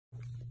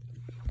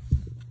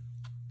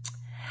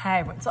Hi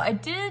everyone. So I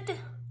did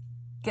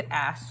get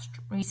asked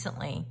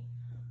recently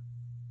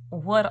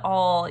what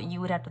all you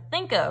would have to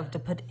think of to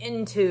put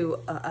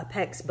into a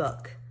PECS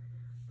book,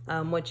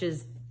 which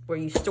is where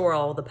you store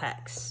all the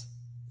PECS,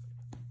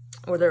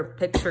 or their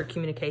picture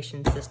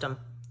communication system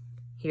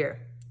here.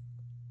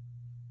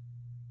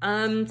 So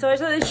I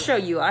just wanted to show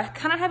you. I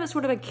kind of have a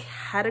sort of a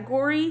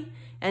category,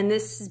 and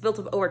this is built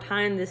up over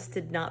time. This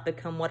did not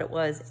become what it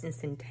was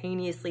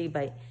instantaneously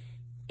by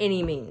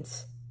any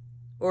means,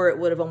 or it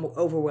would have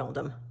overwhelmed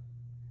them.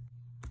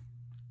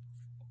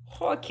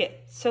 Okay,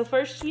 so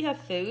first you have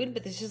food,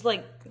 but this is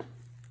like,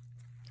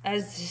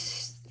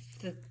 as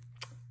the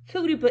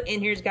food you put in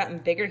here has gotten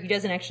bigger. He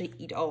doesn't actually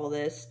eat all of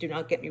this, do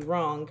not get me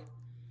wrong.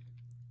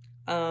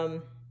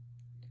 I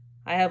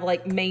have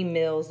like main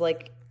meals,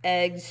 like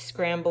eggs,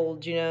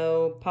 scrambled, you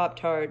know,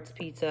 Pop-Tarts,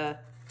 pizza,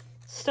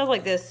 stuff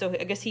like this. So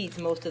I guess he eats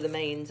most of the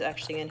mains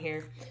actually in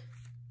here.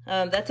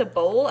 That's a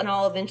bowl, and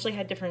I'll eventually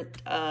have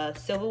different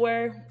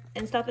silverware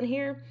and stuff in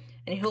here,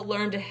 and he'll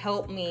learn to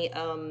help me,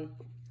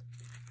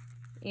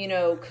 you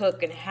know,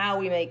 cook and how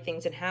we make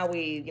things and how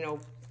we, you know,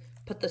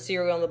 put the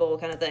cereal in the bowl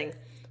kind of thing.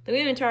 Then we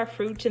have into our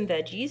fruits and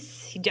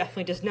veggies. He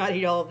definitely does not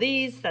eat all of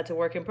these. That's a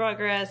work in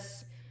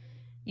progress.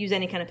 Use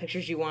any kind of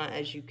pictures you want,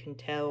 as you can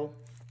tell.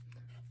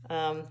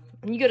 And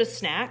you go to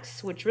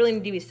snacks, which really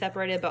need to be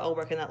separated, but I'll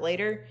work on that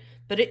later.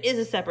 But it is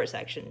a separate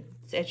section,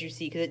 as you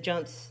see, because it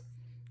jumps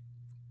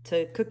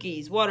to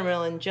cookies,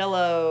 watermelon,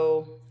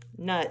 Jell-O,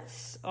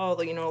 nuts, all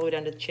the, you know, all the way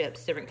down to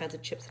chips, different kinds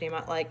of chips that you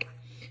might like.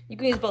 You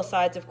can use both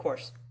sides, of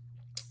course.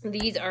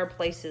 These are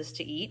places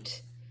to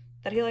eat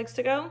that he likes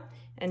to go,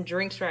 and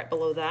drinks right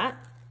below that.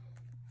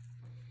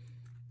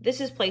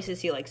 This is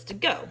places he likes to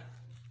go.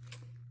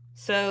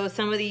 So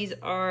some of these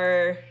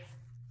are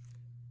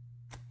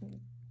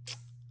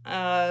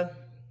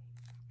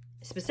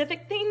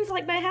specific things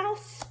like my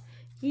house.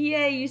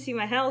 Yeah, you see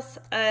my house.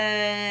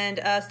 And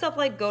stuff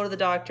like go to the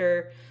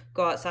doctor,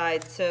 go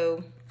outside.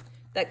 So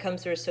that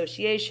comes through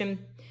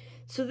association.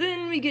 So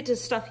then we get to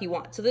stuff he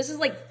wants. So this is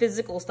like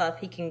physical stuff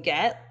he can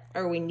get,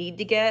 or we need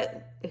to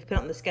get, if we put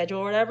it on the schedule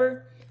or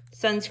whatever.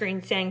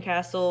 Sunscreen,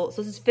 sandcastle.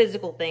 So this is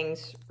physical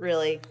things,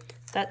 really.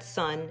 That's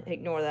sun,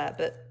 ignore that,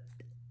 but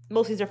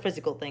most of these are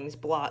physical things.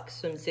 Block,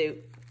 swimsuit.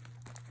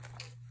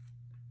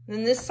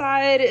 Then this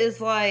side is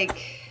like,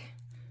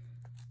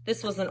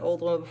 this was an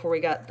old one before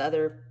we got the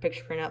other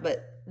picture print out,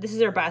 but this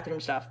is our bathroom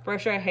stuff.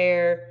 Brush our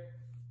hair,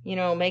 you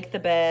know, make the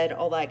bed,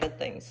 all that good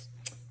things.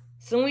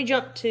 So when we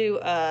jump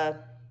to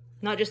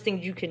not just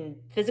things you can,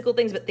 physical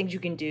things, but things you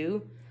can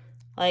do,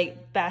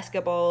 like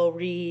basketball,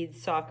 read,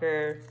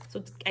 soccer. So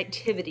it's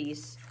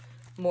activities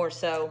more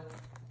so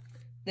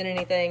than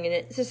anything, and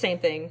it's the same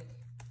thing.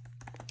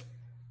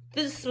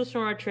 This was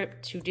from our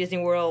trip to Disney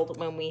World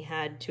when we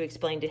had to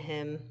explain to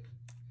him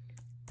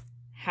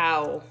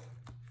how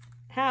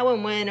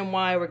and when and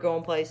why we're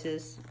going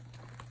places.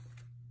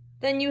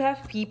 Then you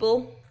have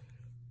people.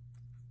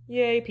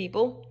 Yay,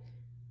 people.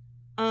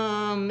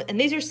 And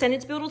these are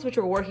sentence builders, which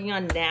we're working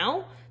on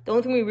now. The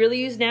only thing we really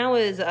use now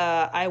is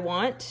I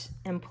want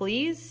and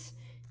please,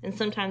 and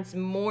sometimes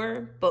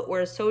more, but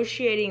we're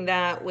associating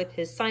that with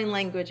his sign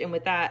language and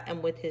with that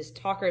and with his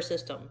talker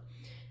system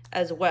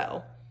as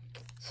well.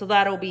 So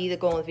that'll be the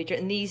goal in the future.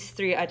 And these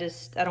three, I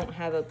don't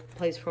have a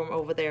place for them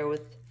over there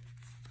with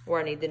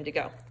where I need them to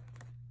go.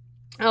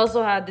 I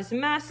also have this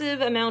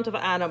massive amount of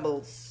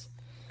animals.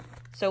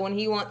 So when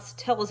he wants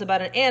to tell us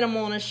about an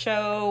animal in a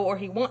show, or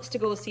he wants to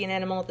go see an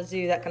animal at the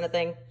zoo, that kind of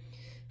thing.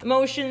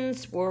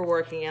 Emotions, we're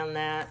working on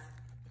that.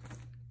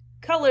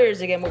 Colors,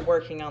 again, we're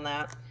working on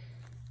that.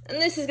 And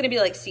this is going to be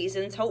like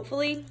seasons,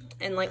 hopefully,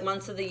 and like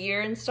months of the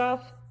year and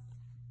stuff.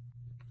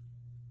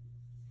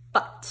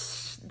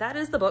 But that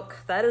is the book.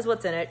 That is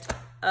what's in it.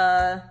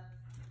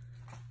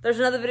 There's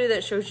another video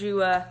that shows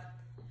you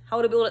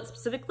how to build it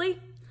specifically.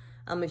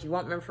 If you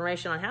want more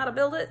information on how to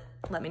build it,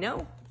 let me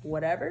know.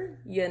 Whatever,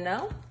 you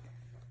know.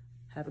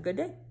 Have a good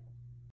day.